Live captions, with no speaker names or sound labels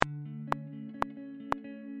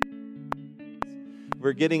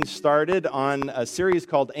We're getting started on a series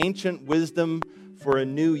called Ancient Wisdom for a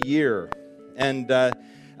New Year. And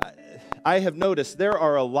I have noticed there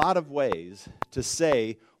are a lot of ways to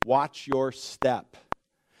say, watch your step.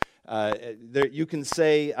 You can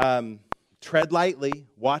say, tread lightly,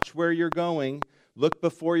 watch where you're going, look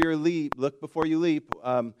before you leap,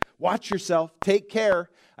 watch yourself, take care.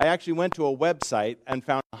 I actually went to a website and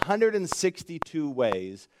found 162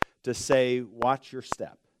 ways to say, watch your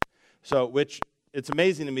step. So, which, it's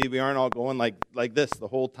amazing to me we aren't all going like this the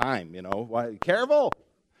whole time, you know. Why, careful!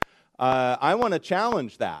 I want to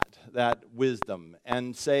challenge that wisdom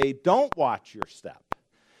and say, don't watch your step.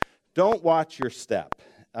 Don't watch your step.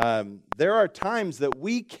 There are times that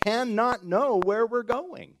we cannot know where we're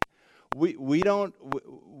going. We don't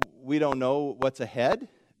know what's ahead,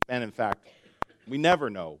 and in fact, we never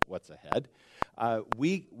know what's ahead.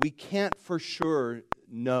 We can't for sure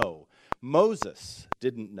know. Moses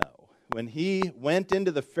didn't know. When he went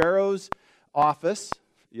into the Pharaoh's office,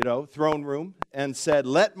 throne room, and said,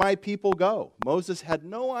 "Let my people go," Moses had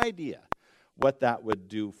no idea what that would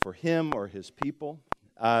do for him or his people.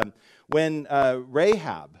 When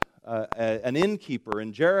Rahab, an innkeeper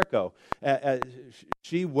in Jericho,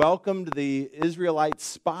 she welcomed the Israelite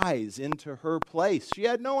spies into her place, she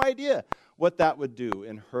had no idea what that would do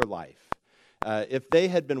in her life. If they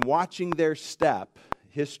had been watching their step,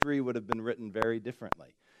 history would have been written very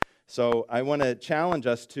differently. So I want to challenge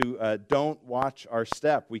us to don't watch our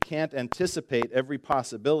step. We can't anticipate every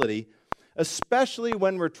possibility, especially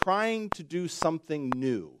when we're trying to do something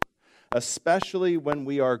new, especially when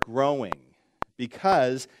we are growing,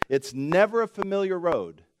 because it's never a familiar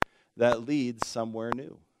road that leads somewhere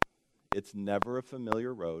new. It's never a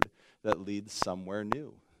familiar road that leads somewhere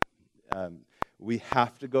new. We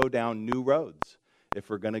have to go down new roads if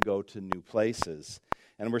we're going to go to new places.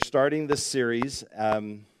 And we're starting this series.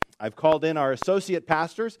 I've called in our associate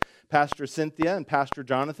pastors. Pastor Cynthia and Pastor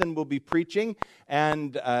Jonathan will be preaching,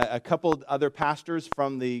 and a couple other pastors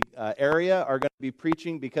from the area are going to be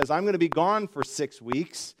preaching because I'm going to be gone for 6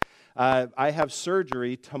 weeks. I have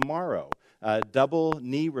surgery tomorrow, double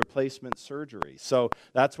knee replacement surgery. So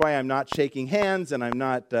that's why I'm not shaking hands, and I'm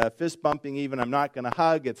not fist bumping even. I'm not going to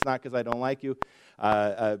hug. It's not because I don't like you,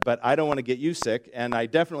 but I don't want to get you sick, and I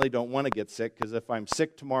definitely don't want to get sick, because if I'm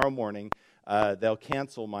sick tomorrow morning, they'll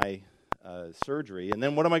cancel my surgery, and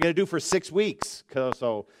then what am I going to do for 6 weeks?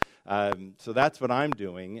 So that's what I'm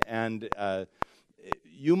doing. And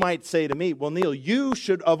you might say to me, "Well, Neil, you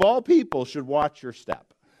should, of all people, should watch your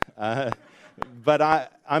step." But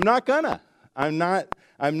I'm not gonna. I'm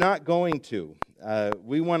not going to.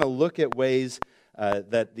 We want to look at ways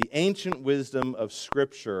that the ancient wisdom of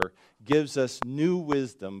Scripture gives us new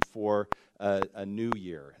wisdom for a new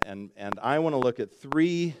year. And I want to look at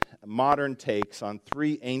 3 modern takes on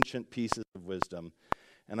 3 ancient pieces of wisdom.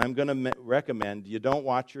 And I'm going to recommend you don't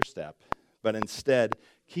watch your step, but instead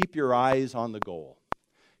keep your eyes on the goal.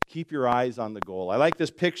 Keep your eyes on the goal. I like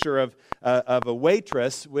this picture of a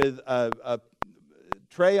waitress with a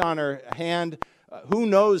tray on her hand. Who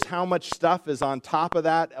knows how much stuff is on top of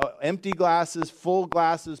that? Empty glasses, full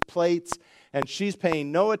glasses, plates. And she's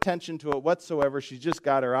paying no attention to it whatsoever. She's just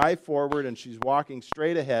got her eye forward, and she's walking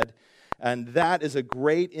straight ahead. And that is a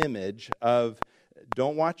great image of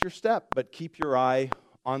don't watch your step, but keep your eye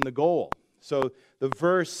on the goal. So the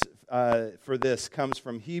verse for this comes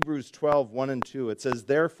from Hebrews 12, 1 and 2. It says,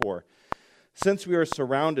 "Therefore, since we are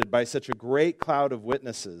surrounded by such a great cloud of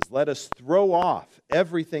witnesses, let us throw off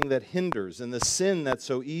everything that hinders and the sin that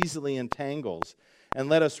so easily entangles, and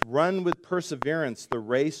let us run with perseverance the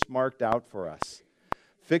race marked out for us,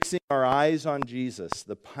 fixing our eyes on Jesus,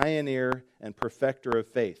 the pioneer and perfecter of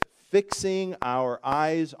faith." Fixing our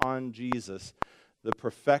eyes on Jesus, the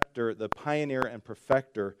perfecter, the pioneer and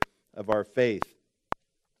perfecter of our faith.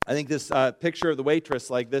 I think this picture of the waitress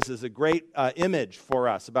like this is a great image for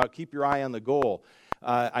us about keep your eye on the goal.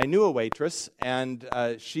 I knew a waitress, and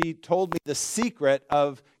she told me the secret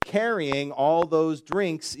of carrying all those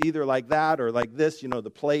drinks, either like that or like this, the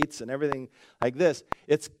plates and everything like this.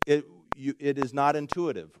 It is not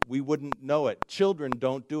intuitive. We wouldn't know it. Children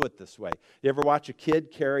don't do it this way. You ever watch a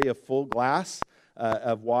kid carry a full glass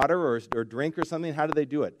of water or drink or something? How do they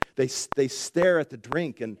do it? They stare at the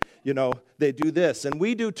drink, and they do this, and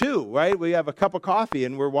we do too, right? We have a cup of coffee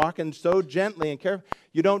and we're walking so gently and carefully.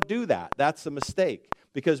 You don't do that. That's a mistake,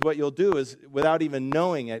 because what you'll do is, without even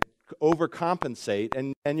knowing it, overcompensate,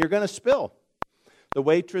 and you're going to spill. The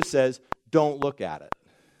waitress says, don't look at it.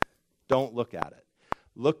 Don't look at it.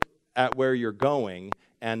 Look at where you're going,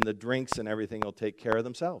 and the drinks and everything will take care of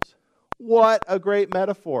themselves. What a great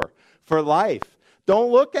metaphor for life.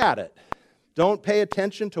 Don't look at it. Don't pay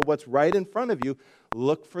attention to what's right in front of you.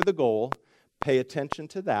 Look for the goal. Pay attention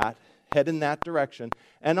to that. Head in that direction.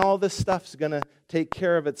 And all this stuff's going to take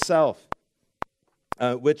care of itself.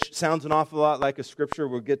 Which sounds an awful lot like a scripture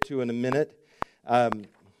we'll get to in a minute. The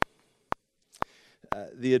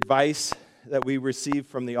advice that we receive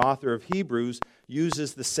from the author of Hebrews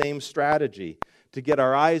uses the same strategy to get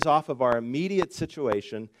our eyes off of our immediate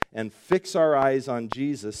situation and fix our eyes on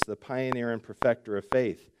Jesus, the pioneer and perfecter of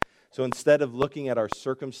faith. So instead of looking at our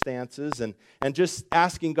circumstances and just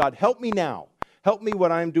asking God, help me now. Help me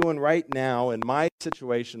what I'm doing right now in my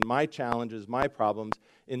situation, my challenges, my problems.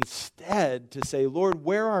 Instead to say, Lord,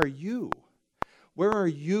 where are you? Where are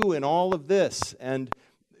you in all of this? And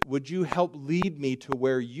would you help lead me to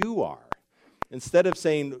where you are? Instead of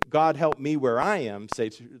saying, God, help me where I am, say,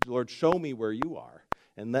 Lord, show me where you are,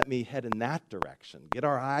 and let me head in that direction. Get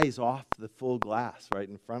our eyes off the full glass right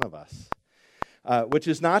in front of us. Which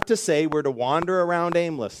is not to say we're to wander around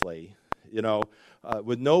aimlessly,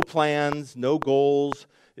 with no plans, no goals.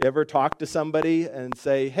 You ever talk to somebody and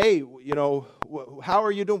say, hey, how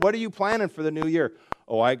are you doing? What are you planning for the new year?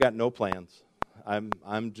 Oh, I got no plans.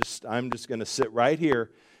 I'm just going to sit right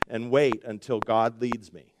here and wait until God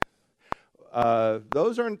leads me.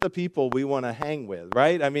 Those aren't the people we want to hang with,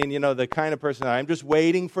 right? I mean, the kind of person, I'm just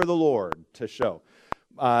waiting for the Lord to show.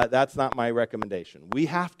 That's not my recommendation. We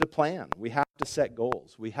have to plan. We have to set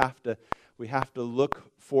goals. We have to look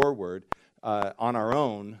forward on our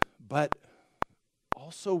own, but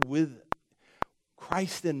also with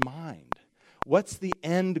Christ in mind. What's the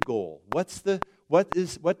end goal? What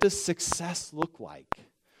does success look like?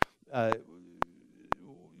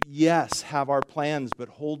 Yes, have our plans, but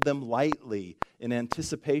hold them lightly in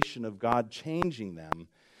anticipation of God changing them.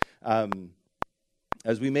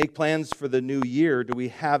 As we make plans for the new year, do we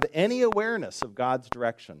have any awareness of God's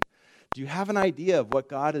direction? Do you have an idea of what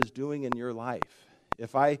God is doing in your life?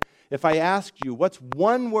 If I asked you, what's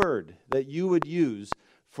one word that you would use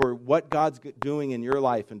for what God's doing in your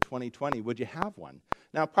life in 2020, would you have one?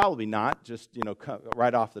 Now, probably not, just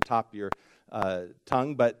right off the top of your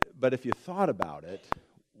tongue, but if you thought about it,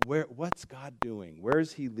 what's God doing? Where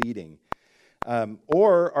is He leading?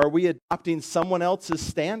 Or are we adopting someone else's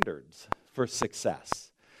standards for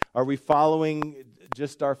success? Are we following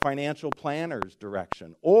just our financial planner's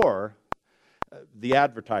direction? Or the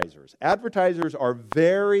advertisers? Advertisers are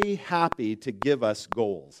very happy to give us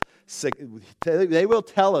goals. They will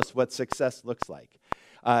tell us what success looks like.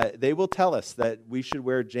 They will tell us that we should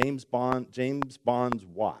wear James Bond's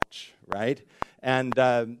watch, right? And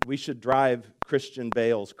we should drive Christian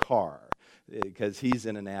Bale's car because he's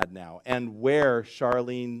in an ad now, and wear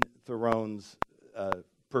Charlize Theron's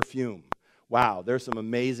perfume. Wow, there's some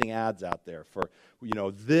amazing ads out there for,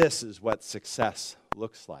 this is what success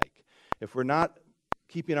looks like. If we're not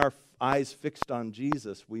keeping our eyes fixed on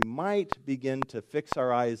Jesus, we might begin to fix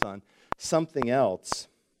our eyes on something else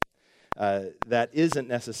that isn't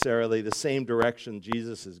necessarily the same direction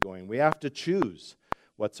Jesus is going. We have to choose.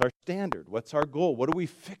 What's our standard? What's our goal? What are we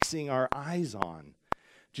fixing our eyes on?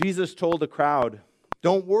 Jesus told the crowd,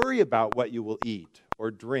 don't worry about what you will eat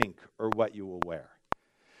or drink or what you will wear,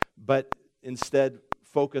 but instead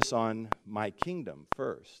focus on my kingdom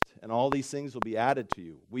first, and all these things will be added to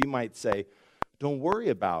you. We might say, don't worry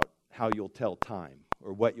about how you'll tell time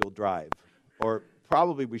or what you'll drive, or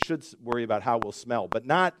probably we should worry about how we'll smell, but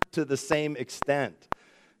not to the same extent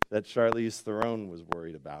that Charlize Theron was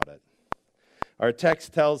worried about it. Our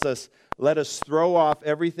text tells us, let us throw off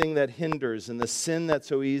everything that hinders and the sin that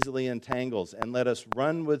so easily entangles, and let us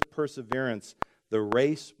run with perseverance the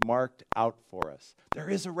race marked out for us. There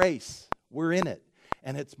is a race. We're in it,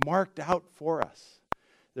 and it's marked out for us.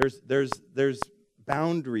 There's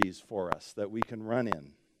boundaries for us that we can run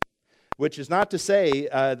in, which is not to say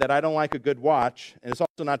that I don't like a good watch, and it's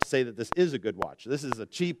also not to say that this is a good watch. This is a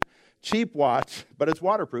cheap watch, but it's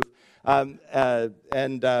waterproof.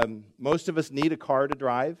 Most of us need a car to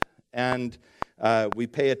drive, and we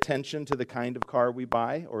pay attention to the kind of car we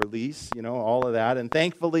buy or lease, all of that. And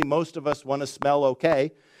thankfully, most of us want to smell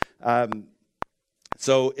okay.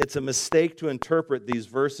 So it's a mistake to interpret these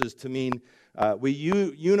verses to mean we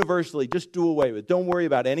universally just do away with. Don't worry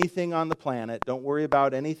about anything on the planet. Don't worry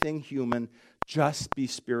about anything human. Just be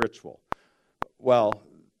spiritual. Well,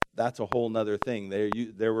 that's a whole other thing.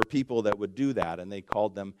 There were people that would do that, and they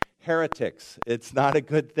called them heretics. It's not a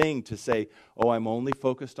good thing to say, oh, I'm only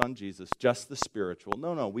focused on Jesus, just the spiritual.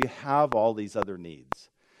 No, we have all these other needs.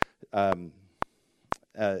 But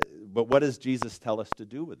what does Jesus tell us to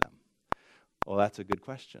do with them? Well, that's a good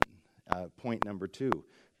question. Point number 2,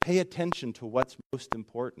 pay attention to what's most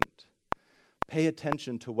important. Pay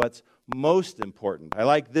attention to what's most important. I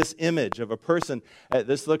like this image of a person.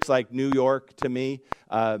 This looks like New York to me.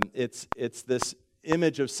 It's this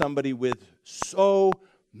image of somebody with so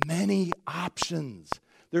many options.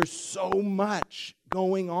 There's so much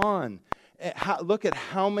going on. Look at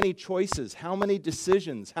how many choices, how many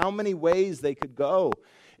decisions, how many ways they could go.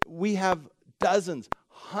 We have dozens,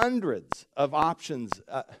 hundreds of options.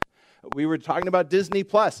 We were talking about Disney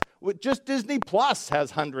Plus. Just Disney Plus has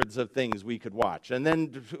hundreds of things we could watch. And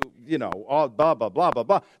then, all blah, blah, blah, blah,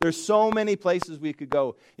 blah. There's so many places we could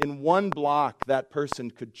go. In one block, that person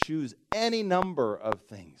could choose any number of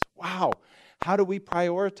things. Wow. How do we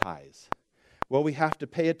prioritize? Well, we have to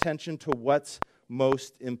pay attention to what's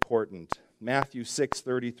most important. Matthew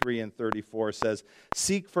 6:33 and 34 says,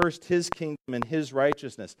 "Seek first his kingdom and his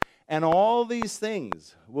righteousness, and all these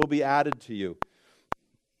things will be added to you.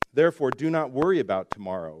 Therefore, do not worry about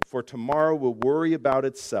tomorrow, for tomorrow will worry about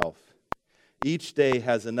itself. Each day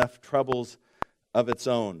has enough troubles of its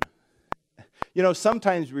own."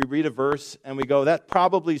 Sometimes we read a verse and we go, that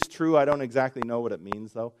probably is true. I don't exactly know what it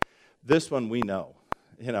means, though. This one we know.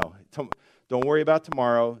 Don't worry about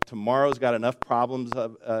tomorrow. Tomorrow's got enough problems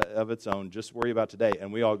of its own. Just worry about today.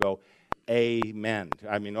 And we all go, amen.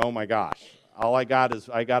 I mean, oh my gosh. All I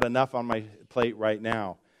got enough on my plate right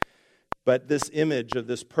now. But this image of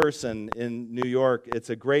this person in New York,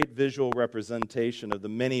 it's a great visual representation of the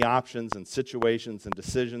many options and situations and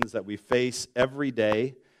decisions that we face every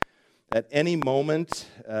day. At any moment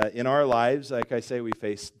in our lives, like I say, we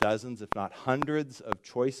face dozens, if not hundreds, of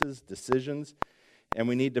choices, decisions, and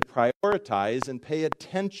we need to prioritize and pay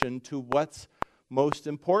attention to what's most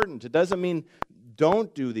important. It doesn't mean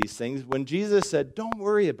don't do these things. When Jesus said, don't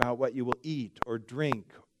worry about what you will eat or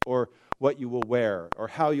drink or what you will wear or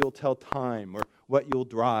how you'll tell time or what you'll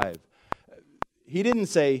drive, he didn't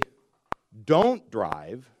say, don't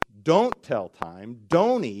drive, don't tell time,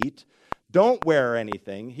 don't eat, don't wear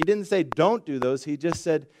anything. He didn't say don't do those. He just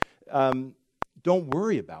said don't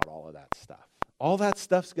worry about all of that stuff. All that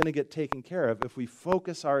stuff's going to get taken care of if we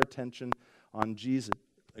focus our attention on Jesus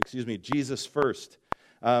first.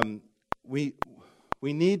 We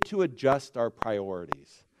need to adjust our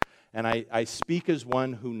priorities. And I speak as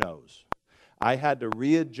one who knows. I had to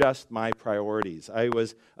readjust my priorities. I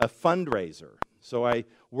was a fundraiser, so I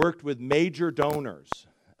worked with major donors,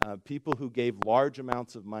 people who gave large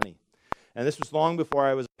amounts of money. And this was long before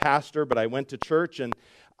I was a pastor, but I went to church, and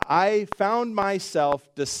I found myself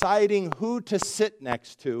deciding who to sit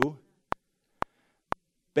next to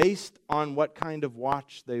based on what kind of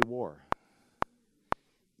watch they wore.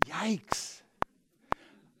 Yikes.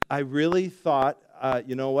 I really thought,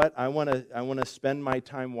 you know what, I want to spend my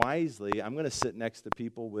time wisely. I'm going to sit next to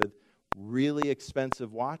people with really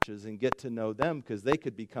expensive watches and get to know them because they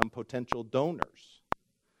could become potential donors.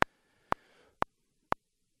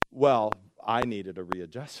 Well, I needed a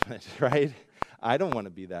readjustment, right? I don't want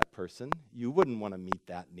to be that person. You wouldn't want to meet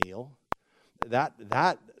that Neil.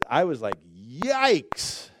 That I was like,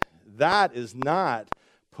 yikes! That is not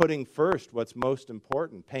putting first what's most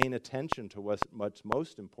important, paying attention to what's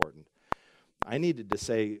most important. I needed to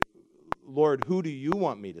say, Lord, who do you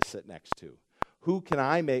want me to sit next to? Who can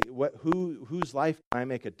I make? Whose life can I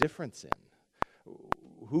make a difference in?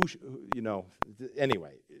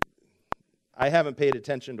 Anyway. I haven't paid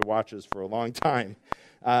attention to watches for a long time.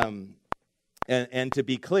 And to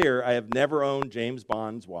be clear, I have never owned James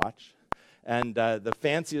Bond's watch. And the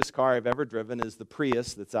fanciest car I've ever driven is the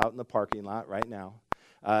Prius that's out in the parking lot right now.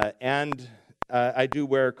 And I do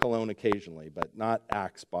wear cologne occasionally, but not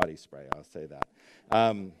Axe body spray, I'll say that.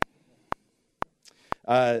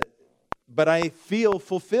 But I feel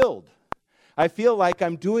fulfilled. I feel like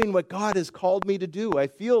I'm doing what God has called me to do. I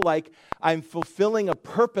feel like I'm fulfilling a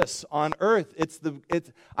purpose on earth.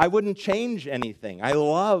 I wouldn't change anything. I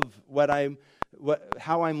love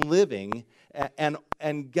how I'm living,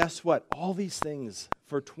 and guess what? All these things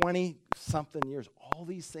for 20-something years, all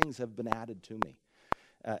these things have been added to me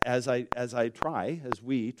as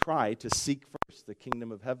we try to seek first the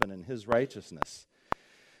kingdom of heaven and His righteousness.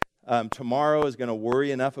 Tomorrow is going to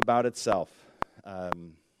worry enough about itself.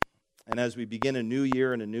 And as we begin a new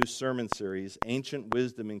year and a new sermon series, Ancient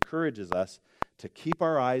Wisdom encourages us to keep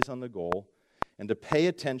our eyes on the goal and to pay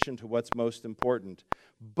attention to what's most important.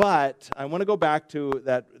 But I want to go back to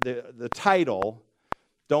the title,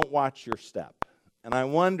 Don't Watch Your Step. And I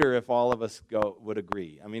wonder if all of us would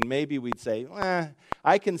agree. I mean, maybe we'd say,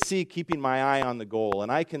 I can see keeping my eye on the goal,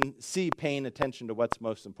 and I can see paying attention to what's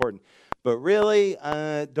most important. But really,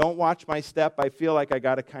 don't watch my step. I feel like I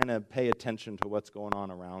got to kind of pay attention to what's going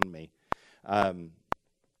on around me.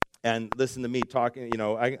 And listen to me talking,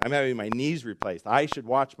 I'm having my knees replaced. I should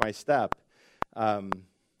watch my step.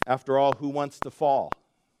 After all, who wants to fall,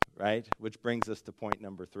 right? Which brings us to point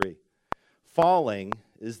number 3. Falling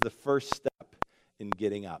is the first step in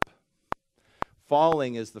getting up.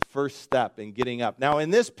 Falling is the first step in getting up. Now, in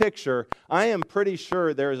this picture, I am pretty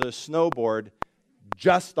sure there's a snowboard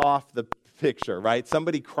just off the picture, right?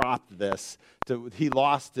 Somebody cropped this. He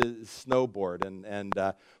lost his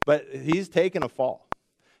snowboard, but he's taken a fall.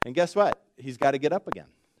 And guess what? He's got to get up again.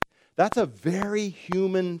 That's a very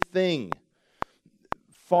human thing.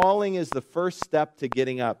 Falling is the first step to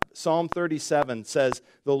getting up. Psalm 37 says,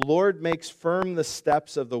 "The Lord makes firm the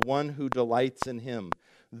steps of the one who delights in him.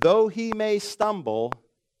 Though he may stumble,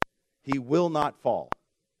 he will not fall.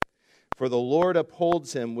 For the Lord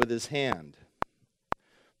upholds him with his hand."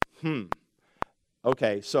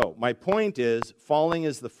 Okay, so my point is, falling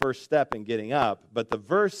is the first step in getting up, but the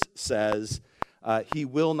verse says, he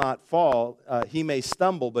will not fall. He may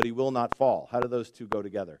stumble, but he will not fall. How do those two go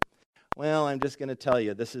together? Well, I'm just going to tell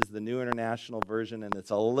you, this is the New International Version, and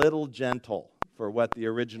it's a little gentle for what the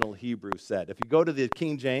original Hebrew said. If you go to the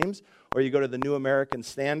King James or you go to the New American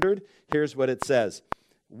Standard, here's what it says.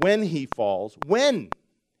 When he falls,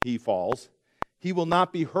 he will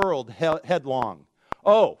not be hurled headlong.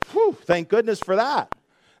 Oh, thank goodness for that.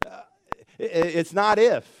 It's not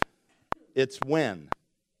if, it's when.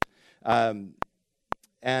 But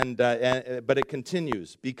it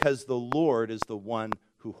continues, because the Lord is the one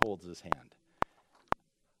who holds his hand.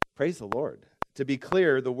 Praise the Lord. To be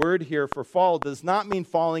clear, the word here for fall does not mean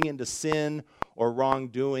falling into sin or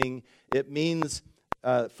wrongdoing. It means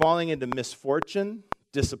falling into misfortune,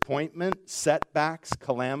 disappointment, setbacks,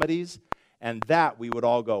 calamities, and that we would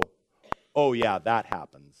all go, oh yeah, that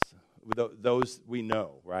happens. Those we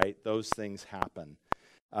know, right? Those things happen.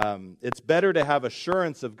 It's better to have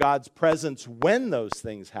assurance of God's presence when those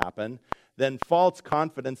things happen than false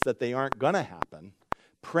confidence that they aren't going to happen.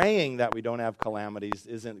 Praying that we don't have calamities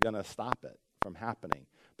isn't going to stop it from happening.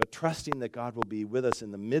 But trusting that God will be with us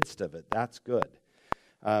in the midst of it, that's good.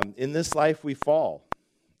 In this life we fall.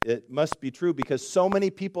 It must be true because so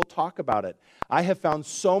many people talk about it. I have found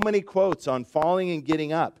so many quotes on falling and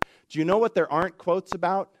getting up. Do you know what there aren't quotes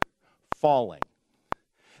about? Falling.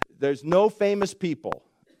 There's no famous people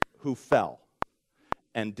who fell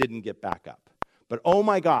and didn't get back up. But oh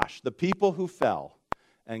my gosh, the people who fell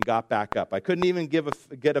and got back up. I couldn't even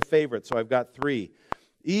get a favorite, so I've got 3.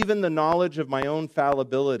 Even the knowledge of my own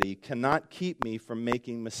fallibility cannot keep me from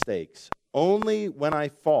making mistakes. Only when I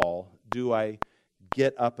fall do I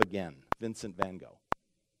get up again. Vincent van Gogh.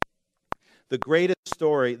 The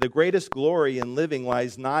greatest glory in living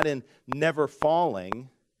lies not in never falling,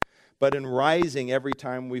 but in rising every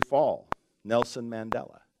time we fall. Nelson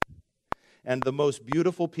Mandela. And the most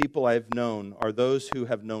beautiful people I've known are those who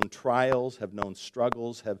have known trials, have known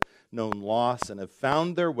struggles, have known loss, and have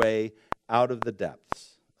found their way out of the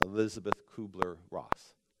depths. Elizabeth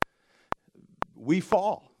Kubler-Ross. We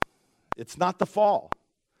fall. It's not the fall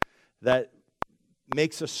that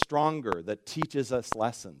makes us stronger, that teaches us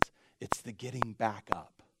lessons. It's the getting back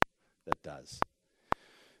up that does.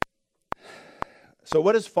 So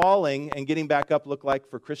what does falling and getting back up look like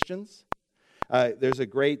for Christians? There's a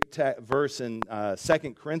great verse in 2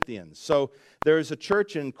 Corinthians. So there's a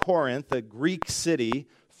church in Corinth, a Greek city,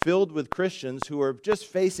 filled with Christians who are just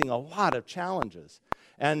facing a lot of challenges.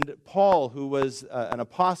 And Paul, who was an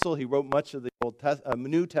apostle, he wrote much of the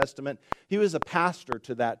New Testament. He was a pastor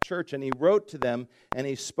to that church, and he wrote to them, and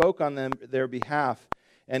he spoke on their behalf.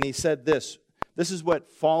 And he said this is what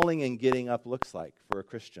falling and getting up looks like for a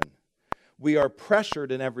Christian. We are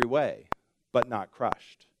pressured in every way, but not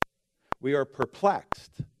crushed. We are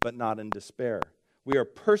perplexed, but not in despair. We are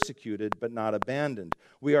persecuted, but not abandoned.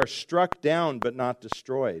 We are struck down, but not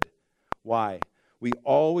destroyed. Why? We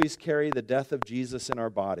always carry the death of Jesus in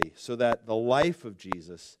our body, so that the life of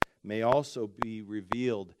Jesus may also be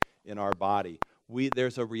revealed in our body.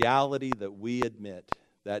 There's a reality that we admit,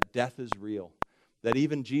 that death is real, that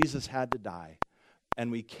even Jesus had to die.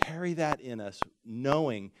 And we carry that in us,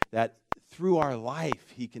 knowing that through our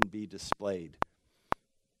life, he can be displayed.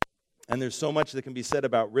 And there's so much that can be said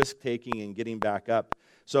about risk-taking and getting back up.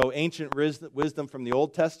 So ancient wisdom from the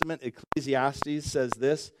Old Testament, Ecclesiastes says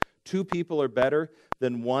this, 2 people are better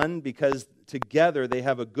than one because together they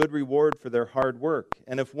have a good reward for their hard work.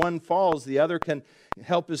 And if one falls, the other can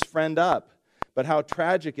help his friend up. But how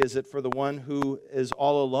tragic is it for the one who is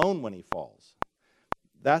all alone when he falls?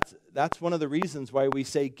 That's one of the reasons why we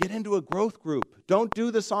say, get into a growth group. Don't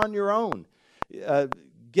do this on your own.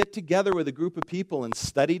 Get together with a group of people and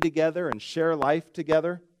study together and share life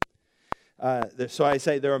together. So I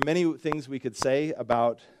say there are many things we could say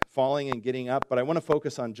about falling and getting up, but I want to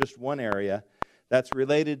focus on just one area that's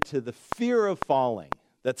related to the fear of falling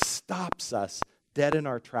that stops us dead in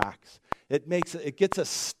our tracks. It gets us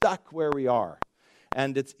stuck where we are.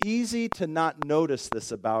 And it's easy to not notice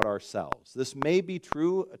this about ourselves. This may be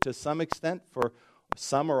true to some extent for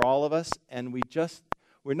some or all of us, and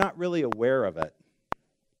we're not really aware of it.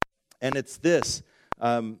 And it's this,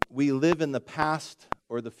 we live in the past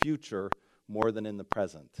or the future more than in the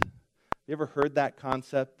present. Have you ever heard that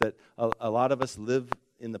concept that a lot of us live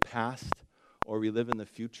in the past or we live in the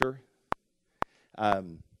future?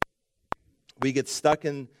 We get stuck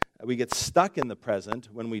in the present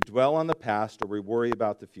when we dwell on the past or we worry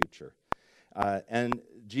about the future. And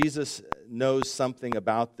Jesus knows something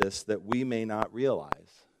about this that we may not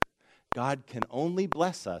realize. God can only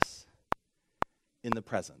bless us in the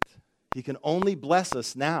present. He can only bless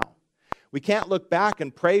us now. We can't look back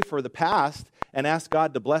and pray for the past and ask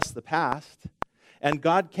God to bless the past. And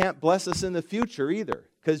God can't bless us in the future either.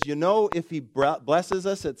 Because if He blesses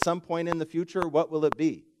us at some point in the future, what will it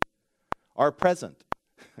be? Our present.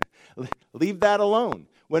 Leave that alone.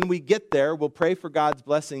 When we get there, we'll pray for God's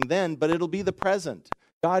blessing then, but it'll be the present.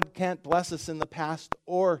 God can't bless us in the past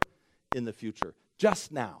or in the future.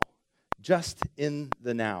 Just now. Just in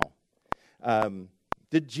the now.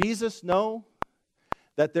 Did Jesus know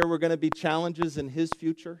that there were going to be challenges in His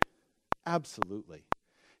future? Absolutely.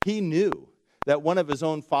 He knew that one of His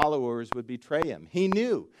own followers would betray Him. He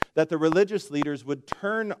knew that the religious leaders would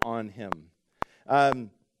turn on Him.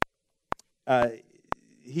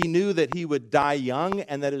 He knew that He would die young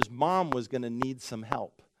and that His mom was going to need some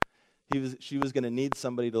help. She was going to need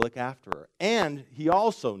somebody to look after her. And He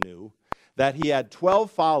also knew that He had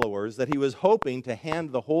 12 followers that He was hoping to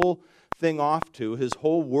hand the whole thing off to, His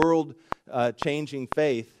whole world-changing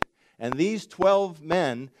faith. And these 12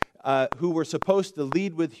 men who were supposed to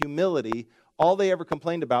lead with humility, all they ever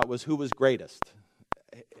complained about was who was greatest.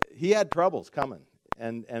 He had troubles coming.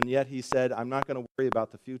 And yet He said, I'm not going to worry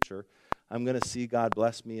about the future. I'm going to see God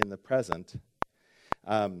bless me in the present.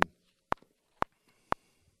 But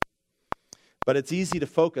it's easy to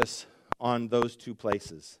focus on those two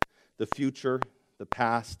places, the future, the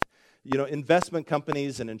past. Investment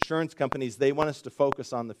companies and insurance companies, they want us to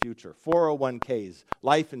focus on the future. 401ks,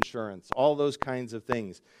 life insurance, all those kinds of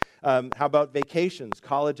things. How about vacations,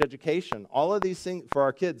 college education? All of these things for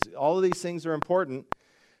our kids, all of these things are important.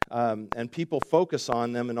 And people focus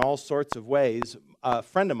on them in all sorts of ways. A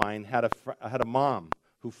friend of mine had a mom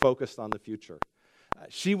who focused on the future.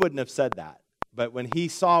 She wouldn't have said that, but when he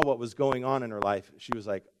saw what was going on in her life, he was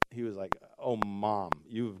like, "Oh, Mom,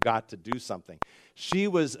 you've got to do something." She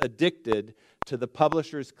was addicted to the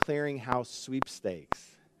Publishers Clearinghouse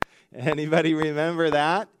sweepstakes. Anybody remember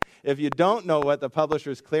that? If you don't know what the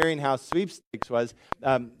Publishers Clearinghouse sweepstakes was,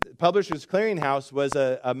 Publishers Clearinghouse was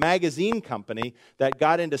a magazine company that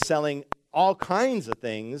got into selling all kinds of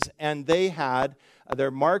things, and they had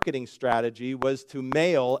their marketing strategy was to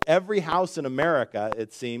mail every house in America,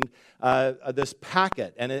 it seemed, this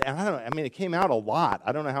packet. And it came out a lot.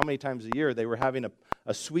 I don't know how many times a year they were having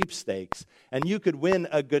a sweepstakes, and you could win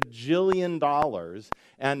a gajillion dollars.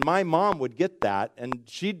 And my mom would get that, and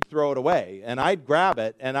she'd throw it away, and I'd grab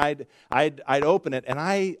it, and I'd open it, and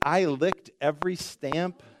I licked every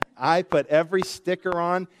stamp. I put every sticker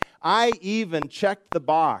on. I even checked the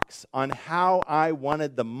box on how I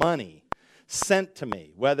wanted the money sent to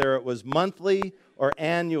me, whether it was monthly or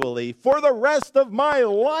annually, for the rest of my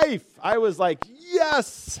life. I was like,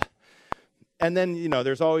 yes! And then,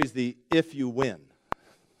 there's always the if you win.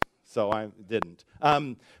 So I didn't.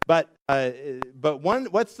 But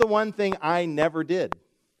what's the one thing I never did?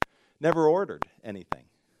 Never ordered anything.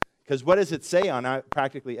 Because what does it say on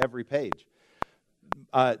practically every page?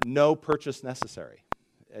 No purchase necessary.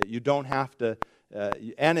 You don't have to,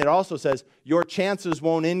 and it also says your chances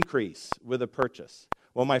won't increase with a purchase.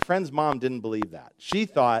 Well, my friend's mom didn't believe that. She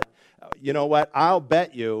thought, you know what, I'll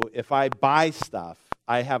bet you if I buy stuff,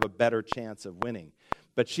 I have a better chance of winning.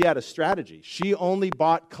 But she had a strategy. She only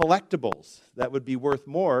bought collectibles that would be worth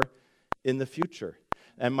more in the future.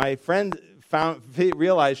 And my friend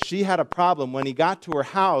realized she had a problem when he got to her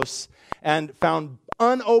house and found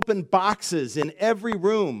unopened boxes in every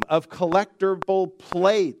room of collectible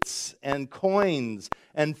plates and coins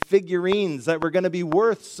and figurines that were going to be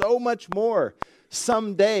worth so much more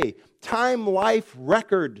someday. Time Life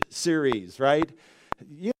record series, right?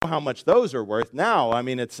 You know how much those are worth now.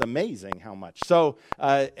 It's amazing how much. So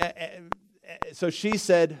she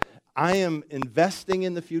said, I am investing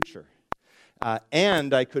in the future,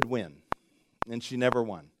 and I could win. And she never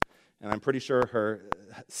won. And I'm pretty sure her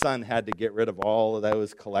son had to get rid of all of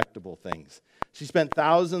those collectible things. She spent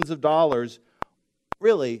thousands of dollars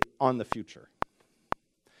really on the future.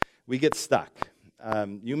 We get stuck.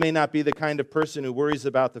 You may not be the kind of person who worries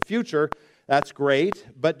about the future. That's great.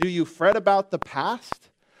 But do you fret about the past?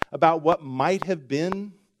 About what might have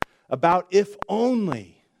been? About if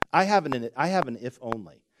only? I have an if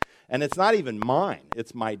only. And it's not even mine.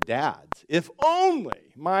 It's my dad's. If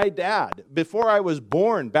only my dad, before I was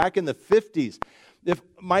born, back in the 50s, if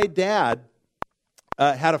my dad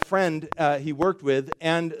had a friend he worked with,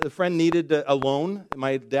 and the friend needed a loan.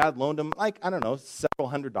 My dad loaned him, several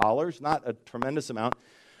 $100s, not a tremendous amount.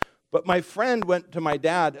 But my friend went to my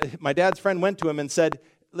dad's friend went to him and said,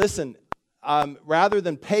 listen, rather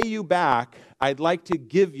than pay you back, I'd like to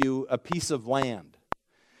give you a piece of land.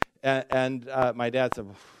 And my dad said,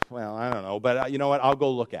 well, I don't know, but you know what, I'll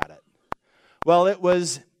go look at it. Well, it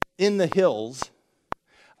was in the hills,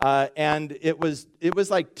 and it was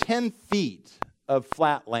like 10 feet of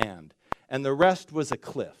flat land, and the rest was a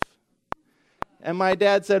cliff. And my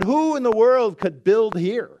dad said, who in the world could build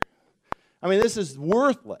here? I mean, this is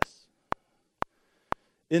worthless.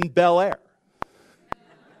 In Bel Air.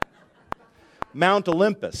 Mount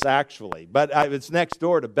Olympus, actually, but it's next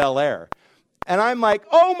door to Bel Air. And I'm like,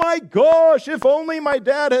 oh my gosh, if only my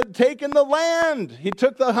dad had taken the land. He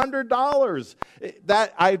took the $100.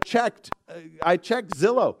 That I checked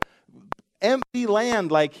Zillow. Empty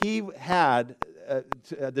land like he had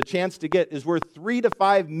the chance to get is worth $3 to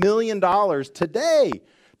 $5 million today,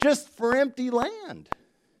 just for empty land.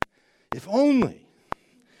 If only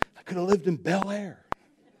I could have lived in Bel Air.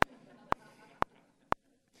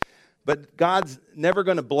 But God's never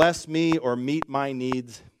going to bless me or meet my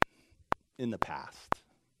needs in the past.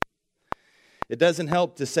 It doesn't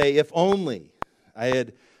help to say, if only I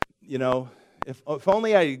had, if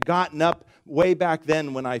only I had gotten up way back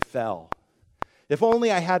then when I fell. If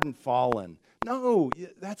only I hadn't fallen. No,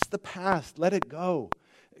 that's the past. Let it go.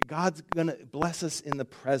 God's going to bless us in the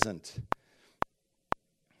present.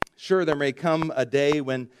 Sure, there may come a day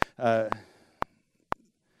when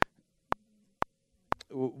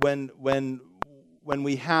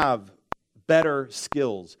we have better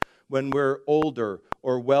skills, when we're older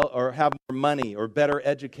or have more money or better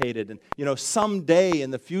educated, and someday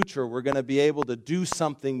in the future we're going to be able to do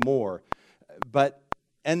something more.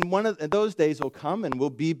 And one of those days will come, and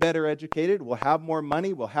we'll be better educated, we'll have more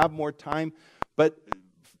money, we'll have more time, but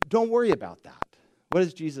don't worry about that. What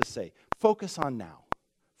does Jesus say? Focus on now.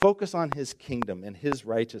 Focus on His kingdom and His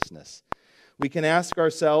righteousness. We can ask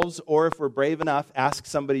ourselves, or if we're brave enough, ask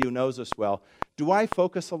somebody who knows us well, do I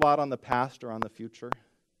focus a lot on the past or on the future?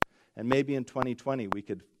 And maybe in 2020 we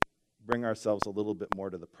could bring ourselves a little bit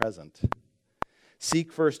more to the present.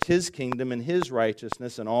 Seek first His kingdom and His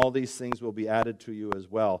righteousness, and all these things will be added to you as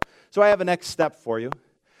well. So I have a next step for you.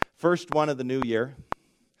 First one of the new year.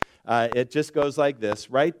 It just goes like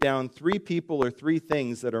this. Write down 3 people or 3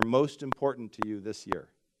 things that are most important to you this year.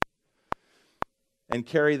 And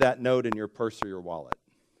carry that note in your purse or your wallet.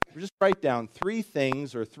 Just write down 3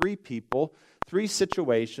 things or 3 people, 3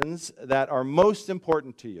 situations that are most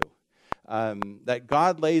important to you. That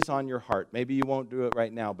God lays on your heart. Maybe you won't do it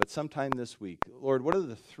right now, but sometime this week. Lord, what are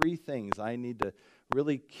the 3 things I need to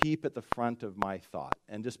really keep at the front of my thought?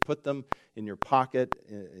 And just put them in your pocket,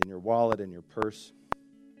 in your wallet, in your purse.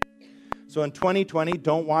 So in 2020,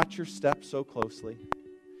 don't watch your steps so closely.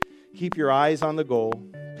 Keep your eyes on the goal.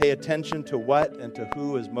 Pay attention to what and to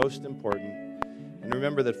who is most important. And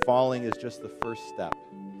remember that falling is just the first step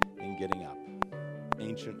in getting up.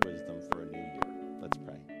 Ancient wisdom for a new